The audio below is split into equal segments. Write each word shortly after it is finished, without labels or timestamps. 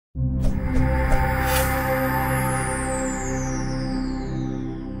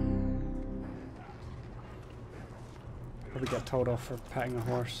got told off for petting a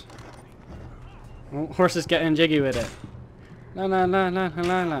horse. Oh, horse is getting jiggy with it. La la la la la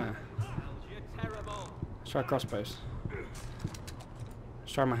la la. Let's try crossbows.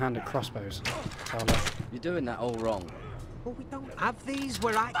 Let's try my hand at crossbows. You're doing that all wrong. Well, we don't have these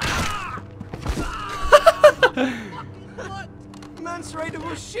where I... What? Man's ready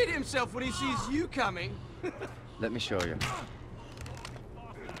to shit himself when he sees you coming. Let me show you.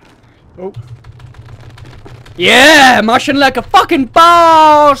 Oh. Yeah! Motion like a fucking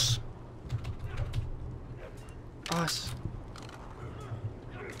boss! Boss.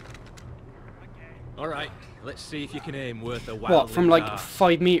 Alright, let's see if you can aim worth a while. What, from like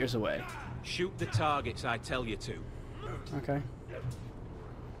 5 meters away? Shoot the targets I tell you to. Okay.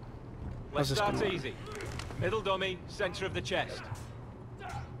 Let's start easy. Middle dummy, center of the chest.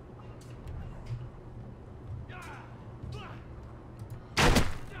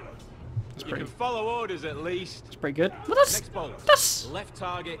 You can follow orders at least. That's pretty good. Well, that's left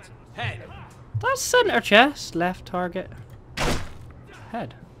target, head. That's center chest, left target,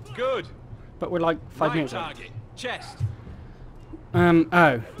 head. Good. But we're like 5 meters away. Target, chest. Oh,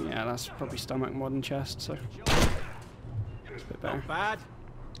 yeah, that's probably stomach more than chest, so it's a bit better. Not bad.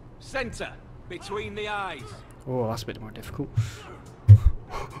 Center, between the eyes. Oh, that's a bit more difficult.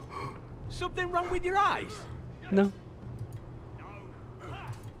 Something wrong with your eyes? No.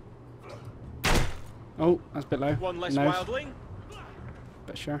 Oh, that's a bit low. One less no. wildling.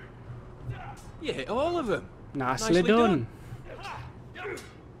 But sure. You hit all of them. Nicely done.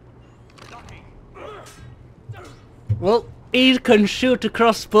 Well, he can shoot a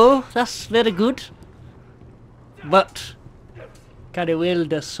crossbow. That's very good. But can he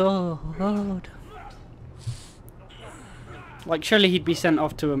wield a sword? Like, surely he'd be sent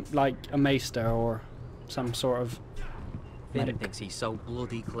off to like a maester or some sort of Finn medic. thinks he's so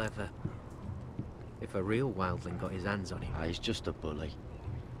bloody clever. If a real wildling got his hands on him. Ah, he's just a bully.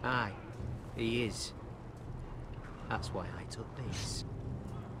 Aye, he is. That's why I took this.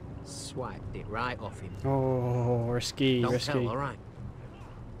 Swiped it right off him. Oh, risky, Don't risky. tell, alright?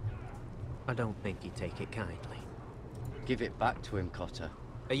 I don't think he'd take it kindly. Give it back to him, Cotter.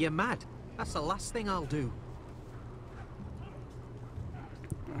 Are you mad? That's the last thing I'll do.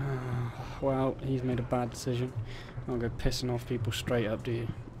 Well, he's made a bad decision. Don't go pissing off people straight up, do you?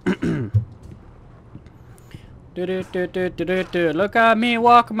 Look at me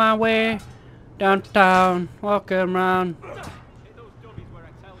walking my way downtown, walking around.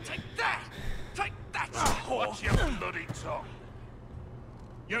 Take that! Take that! Watch your bloody tongue!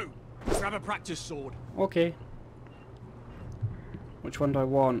 You, grab a practice sword. Okay. Which one do I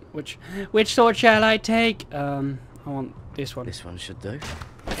want? Which sword shall I take? I want this one. This one should do.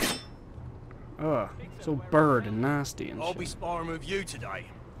 Ugh, it's all bird and nasty and I'll shit. be sparring with you today.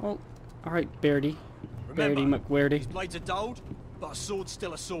 Oh, alright, Beardy. Beardy Remember, McWeardy. these blades are dulled, but a sword's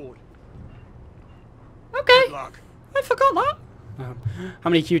still a sword. Okay, Good luck. I forgot that. How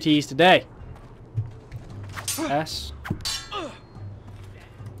many QTEs today? S.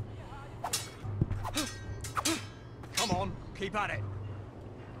 Come on, keep at it.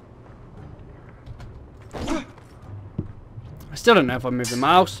 I still don't know if I moved the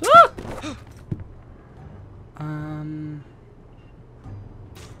mouse. Ah!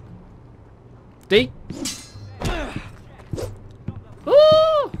 D.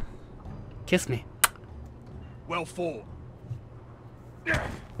 Ooh! Kiss me. Well fought.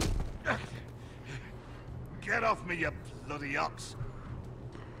 Get off me, you bloody ox.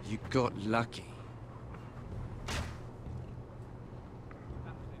 You got lucky.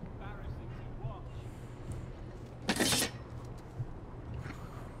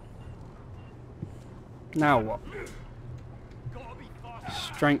 Now what?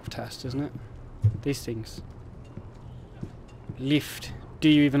 Strength test, isn't it? These things. Lift. Do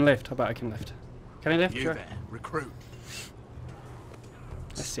you even lift? I bet I can lift. Can I lift? You Sure. there, recruit.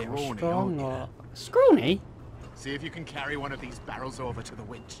 Let's see how Scrawny, strong aren't or... Scrawny? See if you can carry one of these barrels over to the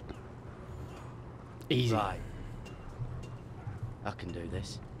winch. Easy. Right. I can do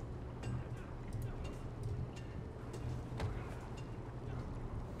this.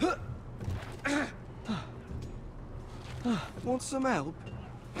 Want some help?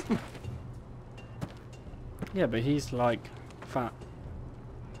 Yeah, but he's like fat.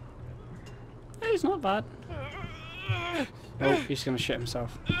 Hey, he's not bad. Oh, he's gonna shit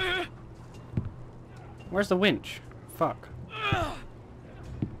himself. Where's the winch? Fuck.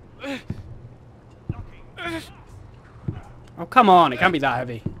 Oh, come on, it can't be that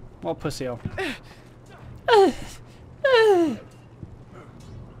heavy. What a pussy hole.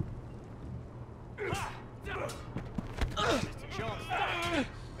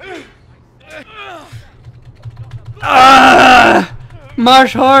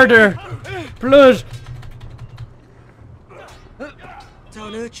 March harder! Blood!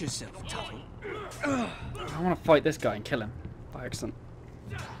 Don't hurt yourself, Tuttle. I want to fight this guy and kill him by accident.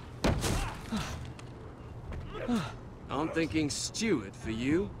 I'm thinking steward for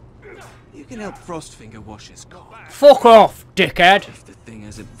you. You can help Frostfinger wash his car Fuck off, dickhead! if the thing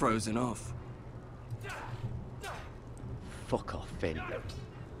hasn't frozen off. Fuck off, Finn.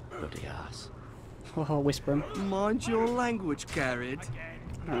 Bloody ass. Oh, whisper him. Mind your language, Garrett.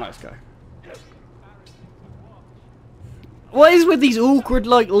 I don't like this guy. What is with these awkward,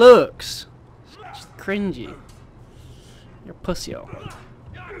 like, looks? It's just cringy. You're a pussy hole.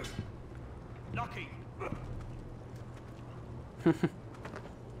 Lucky.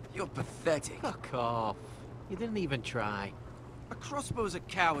 You're pathetic. Fuck off. You didn't even try. A crossbow's a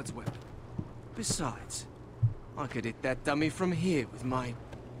coward's weapon. Besides, I could hit that dummy from here with my...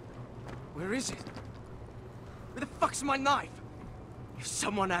 Where is it? Where the fuck's my knife? If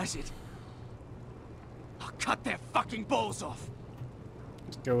someone has it, I'll cut their fucking balls off.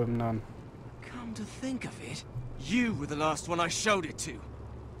 Let's go with none. Come to think of it, you were the last one I showed it to.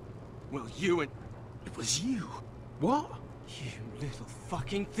 Well, you and... It was you. What? You little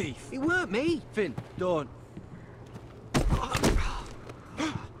fucking thief. It weren't me. Finn, don't.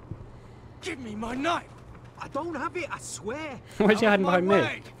 Give me my knife. I don't have it, I swear. Why is he hiding behind me?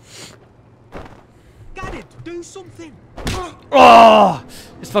 Way. Garrett, do something. Oh!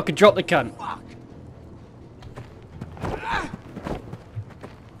 Just fucking drop the cunt. Fuck.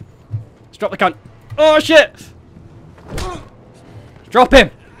 Just drop the cunt. Oh shit! Drop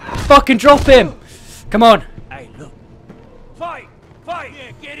him! Fucking drop him! Come on. Hey, look. Fight! Fight!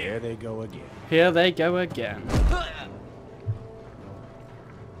 Yeah, get in! Here they go again. Here they go again.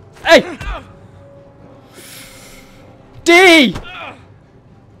 Hey! D!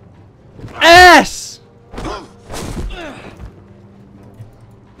 S!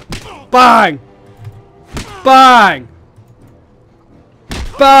 Bang! Bang!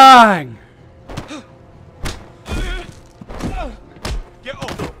 Bang! Get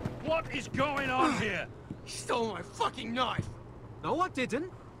off! What is going on here? He stole my fucking knife! No, I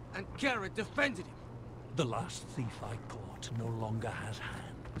didn't. And Garrett defended him. The last thief I caught no longer has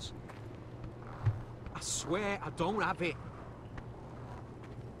hands. I swear I don't have it.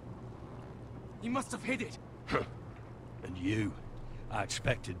 He must have hid it. And you? I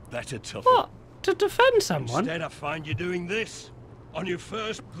expected better, Tuffle. What? To defend someone? Instead, I find you doing this on your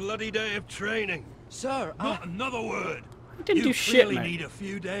first bloody day of training. Sir, Not another word. I didn't you do shit, clearly mate. need a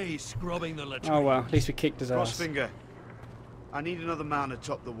few days scrubbing the latrine. Oh well, at least we kicked his ass. Crossfinger, I need another man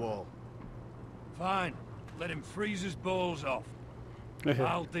atop the wall. Fine. Let him freeze his balls off.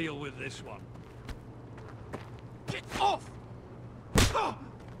 I'll deal with this one. get off!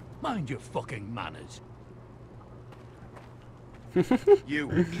 Mind your fucking manners.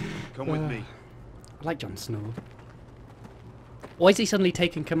 You, come with me. I like Jon Snow. Why is he suddenly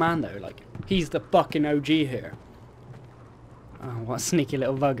taking command though? Like, he's the fucking OG here. Oh, what a sneaky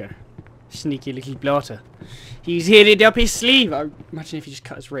little bugger. Sneaky little blotter. He's hid it up his sleeve. Imagine if he just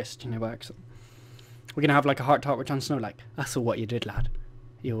cut his wrist, you know, by accident. We're gonna have like a heart talk with Jon Snow, like, I saw what you did, lad.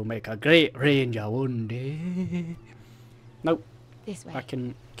 You'll make a great ranger one day. Nope. This way. Back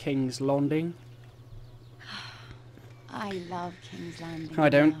in King's Landing. I love King's Landing. I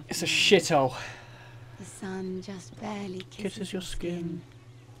don't. Love It's a it. shithole. The sun just barely Kisses your skin.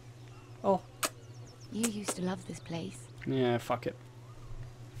 Oh. You used to love this place. Yeah, fuck it.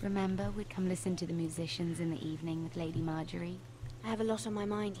 Remember, we'd come listen to the musicians in the evening with Lady Marjorie. I have a lot on my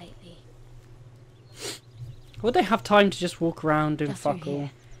mind lately. Would they have time to just walk around doing Just through fuck all?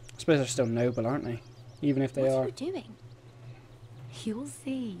 here. I suppose they're still noble, aren't they? Even if they what are. are you doing? You'll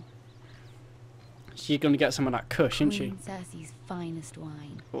see. She's gonna get some of that kush, isn't she? Queen Cersei's finest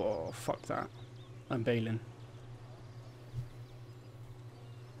wine. Oh, fuck that. I'm bailing.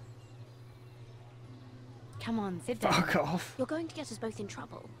 Come on, sit down. Fuck off. You're going to get us both in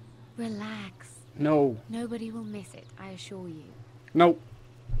trouble. Relax. No. Nobody will miss it, I assure you. No.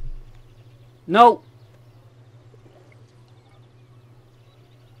 No.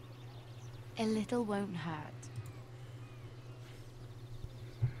 A little won't hurt.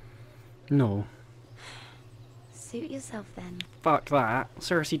 No. Suit yourself then. Fuck that.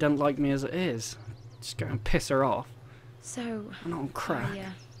 Cersei doesn't like me as it is. Just go and piss her off. So, I'm not on crack.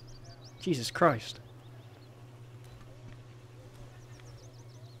 Arya, Jesus Christ.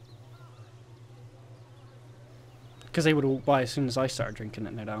 Because they would all buy as soon as I started drinking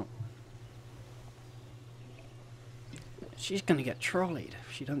it, no doubt. She's gonna get trolleyed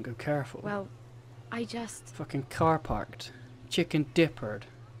if she don't go careful. well, I just... Fucking car parked. Chicken dippered.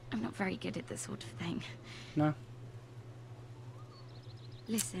 I'm not very good at this sort of thing. No?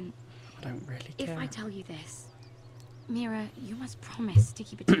 Listen, I don't really if care. I tell you this, Mira, you must promise to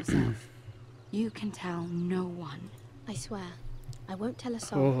keep it to yourself. You can tell no one. I swear, I won't tell a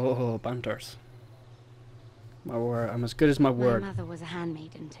soul. Oh, banters. My word, I'm as good as my word. My mother was a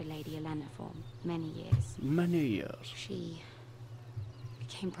handmaiden to Lady Elena for many years. Many years. She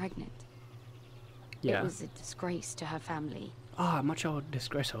became pregnant. Yeah. It was a disgrace to her family. Ah, much old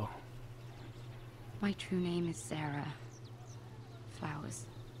disgrace. My true name is Sarah Flowers.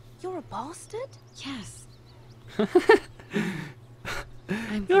 You're a bastard? Yes. I'm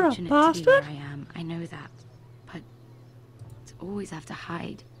You're a fortunate to be where bastard? I am. I know that. But to always have to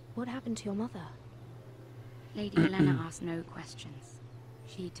hide. What happened to your mother? Lady Elena asked no questions.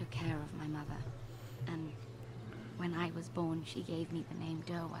 She took care of my mother. And when I was born, she gave me the name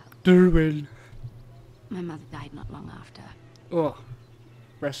Derwell. Derwell. My mother died not long after. Oh.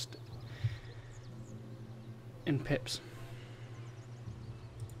 Rest in pips.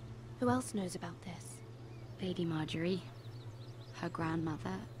 Who else knows about this? Lady Marjorie, her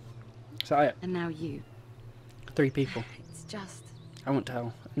grandmother, Is that it? and now you. 3 people. It's just... I won't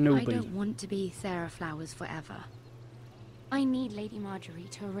tell. I Nobody. don't want to be Sarah Flowers forever. I need Lady Marjorie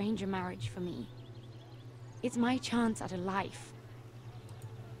to arrange a marriage for me. It's my chance at a life.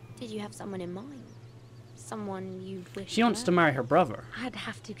 Did you have someone in mind? Someone you'd wish She wants to marry her brother. I'd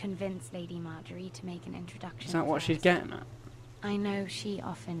have to convince Lady Marjorie to make an introduction. Is that what she's first. getting at? I know she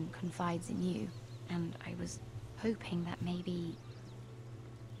often confides in you, and I was hoping that maybe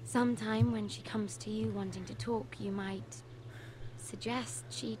sometime when she comes to you wanting to talk, you might suggest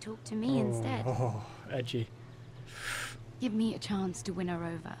she talk to me instead. Oh, edgy. Give me a chance to win her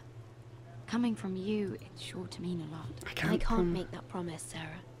over. Coming from you, it's sure to mean a lot. I I can't. can't make that promise,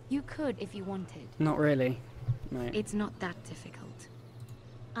 Sarah. You could if you wanted. Not really. Mate. It's not that difficult.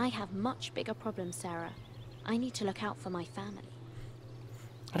 I have much bigger problems, Sarah. I need to look out for my family.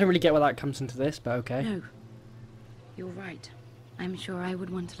 I don't really get where that comes into this, but okay. No. You're right. I'm sure I would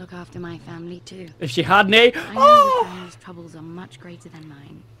want to look after my family too. If she had any. I know Oh! the family's troubles are much greater than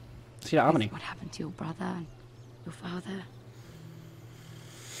mine. She don't have any. What happened to your brother and your father?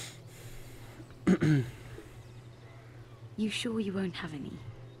 You sure you won't have any?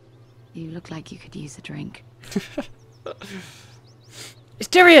 You look like you could use a drink. It's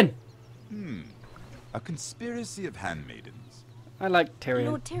Tyrion! A conspiracy of handmaidens. I like Tyrion.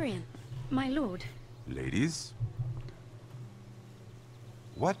 Lord Tyrion. My lord. Ladies,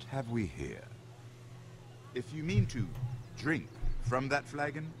 what have we here? If you mean to drink from that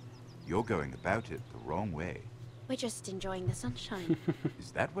flagon, you're going about it the wrong way. We're just enjoying the sunshine.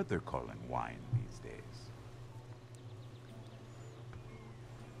 Is that what they're calling wine these days?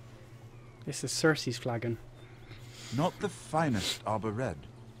 This is Cersei's flagon. Not the finest arbor red,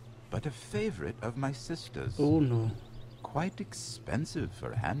 but a favorite of my sister's. Oh no. Quite expensive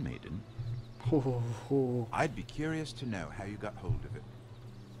for a handmaiden. Oh. I'd be curious to know how you got hold of it.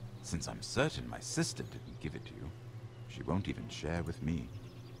 Since I'm certain my sister didn't give it to you, she won't even share with me.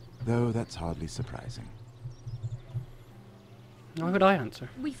 Though that's hardly surprising. Why would I answer?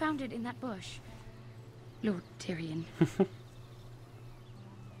 We found it in that bush. Lord Tyrion.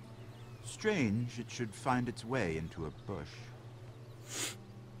 Strange it should find its way into a bush.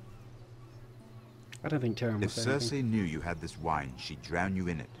 I don't think Tyrion will If say Cersei anything. knew you had this wine, she'd drown you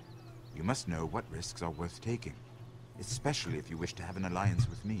in it. You must know what risks are worth taking, especially if you wish to have an alliance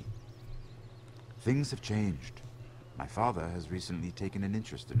with me. Things have changed. My father has recently taken an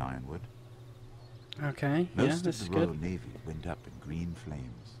interest in Ironwood. Okay, yeah, Most this of is the Royal good. Navy went up in green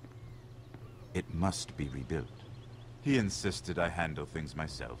flames. It must be rebuilt. He insisted I handle things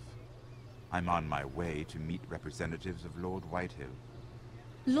myself. I'm on my way to meet representatives of Lord Whitehill.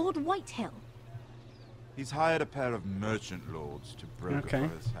 Lord Whitehill? He's hired a pair of merchant lords to broker Okay.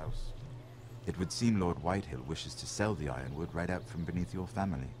 for his house. It would seem Lord Whitehill wishes to sell the ironwood right out from beneath your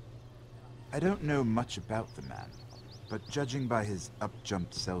family. I don't know much about the man, but judging by his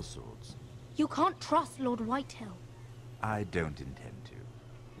up-jumped sellswords, You can't trust Lord Whitehill. I don't intend to.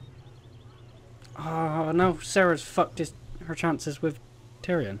 Oh, now Sarah's fucked her chances with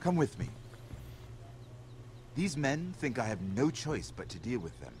Tyrion. Come with me. These men think I have no choice but to deal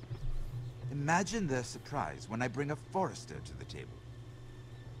with them. Imagine their surprise when I bring a Forrester to the table.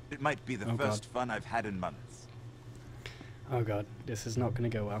 It might be the Oh, first fun I've had in months. Oh god, this is not going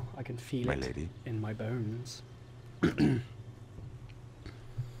to go well. I can feel My it lady. in my bones.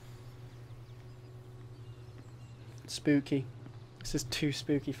 Spooky. This is too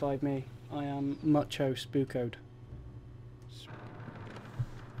spooky for me. I am mucho spookoed.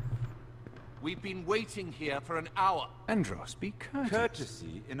 We've been waiting here for an hour. Andros, be courteous.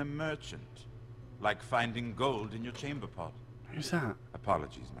 Courtesy in a merchant. Like finding gold in your chamber pot. Who's that?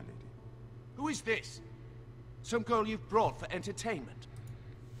 Apologies, my lady. Who is this? Some girl you've brought for entertainment?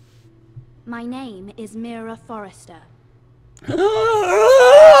 My name is Mira Forrester.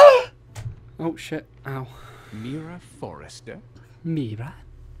 Oh shit! Ow. Mira Forrester? Mira?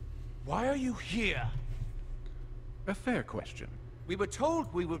 Why are you here? A fair question. We were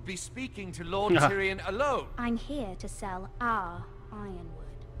told we would be speaking to Lord Tyrion alone. I'm here to sell our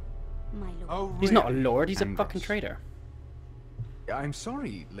ironwood, my lord. Oh, really? He's not a lord. He's a Angus. fucking traitor. I'm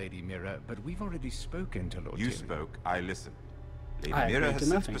sorry, Lady Mira, but we've already spoken to Lord You Tyrion. spoke, I listened. Lady I Mira agreed has to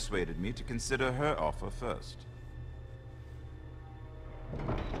since nothing. persuaded me to consider her offer first.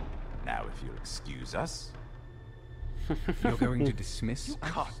 Now, if you'll excuse us, You're going to dismiss You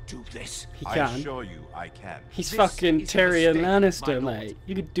us? can't do this. He I can. assure you I can. He's This fucking is a Tyrion mistake, Lannister, my lord. mate.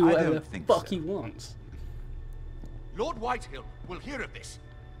 You could do I whatever don't the think fuck so. he wants. Lord Whitehill will hear of this.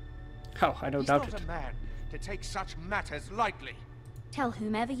 Oh, I don't He's doubt not it. a man to take such matters lightly. Tell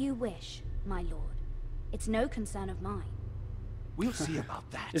whomever you wish, my lord. It's no concern of mine. We'll see about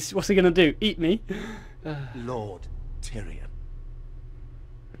that. What's he gonna do? Eat me? Lord Tyrion.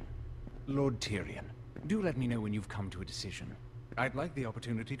 Lord Tyrion, do let me know when you've come to a decision. I'd like the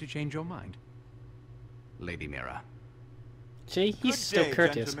opportunity to change your mind. Lady Mira. See, he's Good still day,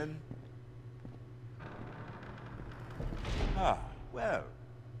 courteous. gentlemen. Ah, well,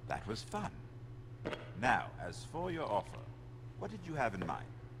 that was fun. Now, as for your offer, what did you have in mind?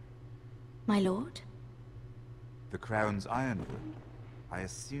 My lord? The Crown's ironwood. I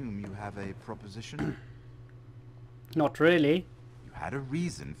assume you have a proposition? Not really. You had a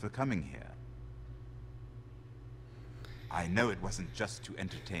reason for coming here. I know it wasn't just to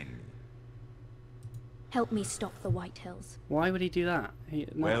entertain me. Help me stop the Whitehills. Why would he do that? No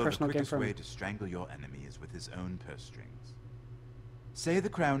Well, the personal gain quickest for way him. to strangle your enemy is with his own purse strings. Say the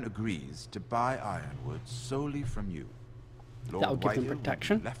Crown agrees to buy ironwood solely from you. Lord That'll give them Whitehill will be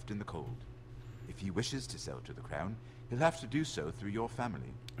protection. left in the cold. If he wishes to sell to the Crown, he'll have to do so through your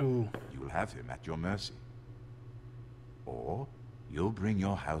family. Ooh. You will have him at your mercy. Or you'll bring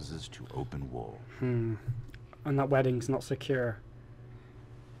your houses to open war. And that wedding's not secure.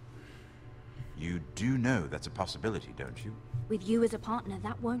 You do know that's a possibility, don't you? With you as a partner,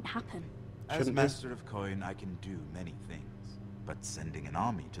 that won't happen. As Shouldn't be. Master of Coin, I can do many things, but sending an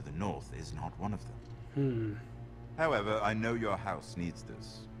army to the north is not one of them. However, I know your house needs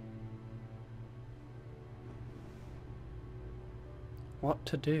this. What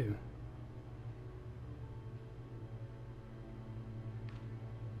to do?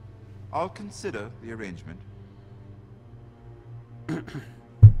 I'll consider the arrangement.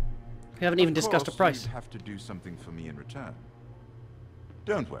 We haven't even discussed a Of course, price. you'd have to do something for me in return.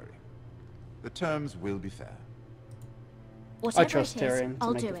 Don't worry. The terms will be fair. Whatever I trust it is, Tyrion to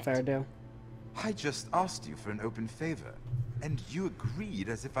I'll make do a fair it. deal. I just asked you for an open favor, and you agreed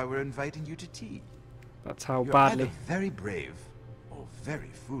as if I were inviting you to tea. That's how You're badly. either very brave or very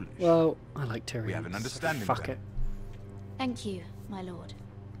foolish. Well, I like Tyrion. We have an so understanding fuck then. it. Thank you, my lord.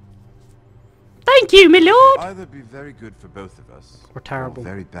 Thank you, my lord! Either be very good for both of us, Or terrible. or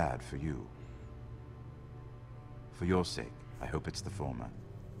very bad for you. For your sake, I hope it's the former.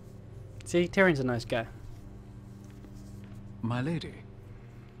 See, Tyrion's a nice guy. My lady.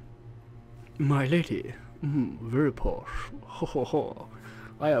 My lady. Very posh. Ho ho ho.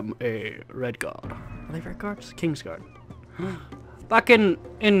 I am a red guard. Are they red guards? King's guard. Back in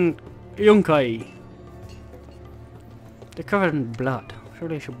Yunkai. They're covered in blood.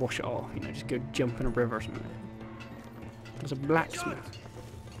 Surely I should wash it off. You know, just go jump in a river or something. There's a blacksmith.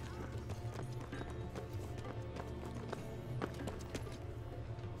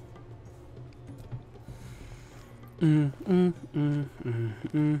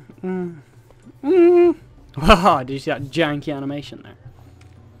 Wow, did you see that janky animation there?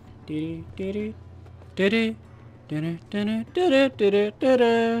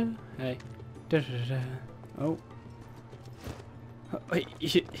 Hey. Oh.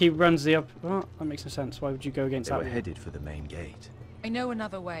 He runs the up. Oh, that makes no sense. Why would you go against They that were one? headed for the main gate. I know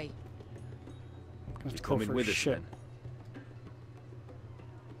another way. That's You're cool coming for with us, shit. then?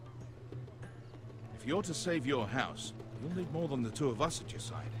 If you're to save your house, you'll need more than the two of us at your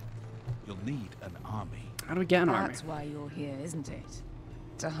side. You'll need an army. How do we get an army? That's why you're here, isn't it?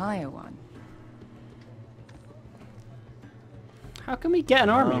 To hire one. How can we get an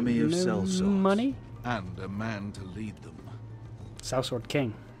army? Army of No sellswords. money? And a man to lead them. Sellsword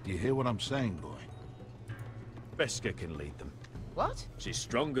King. Do you hear what I'm saying, boy? Beskar can lead them. What? She's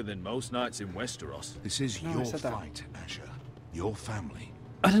stronger than most knights in Westeros. This is No, I your said that. fight, Asher. Your family.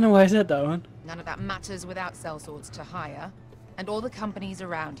 I don't know why I said that one. None of that matters without sellswords to hire. And all the companies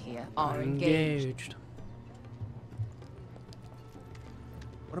around here are engaged. Engaged.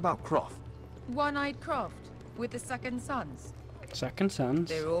 What about Croft? One-eyed Croft with the second sons. Second sons.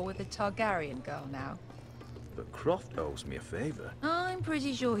 They're all with the Targaryen girl now. But Croft owes me a favor. I'm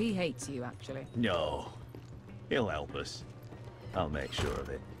pretty sure he hates you, actually. No. He'll help us. I'll make sure of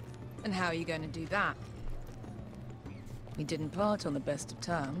it. And how are you going to do that? We didn't part on the best of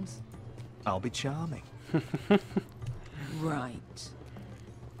terms. I'll be charming. Right.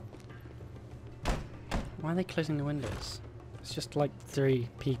 Why are they closing the windows? It's just like 3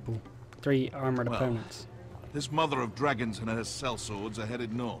 people. 3 armored opponents. This mother of dragons and her sellswords are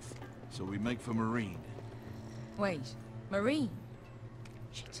headed north, so we make for Marine. Wait, Marine?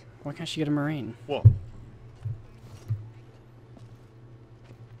 Shit. Why can't she get a Marine? What?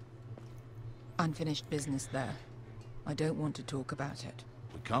 Unfinished business there. I don't want to talk about it.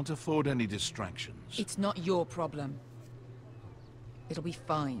 We can't afford any distractions. It's not your problem. It'll be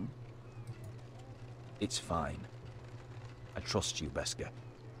fine. It's fine. I trust you, Beskar.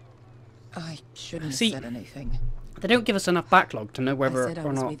 I shouldn't See, have said anything. They don't give us enough backlog to know whether said I or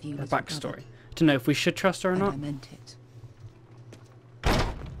was not with you her as your backstory. brother. To know if we should trust her or And not. I meant it.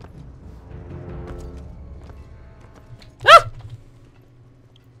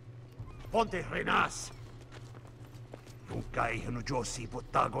 Ponte Renas. Yungkai Hanujosi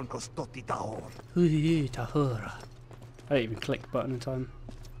Potagon Kostoti Tahor. Tahora. I didn't even click the button in time.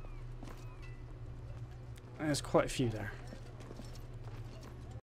 There's quite a few there.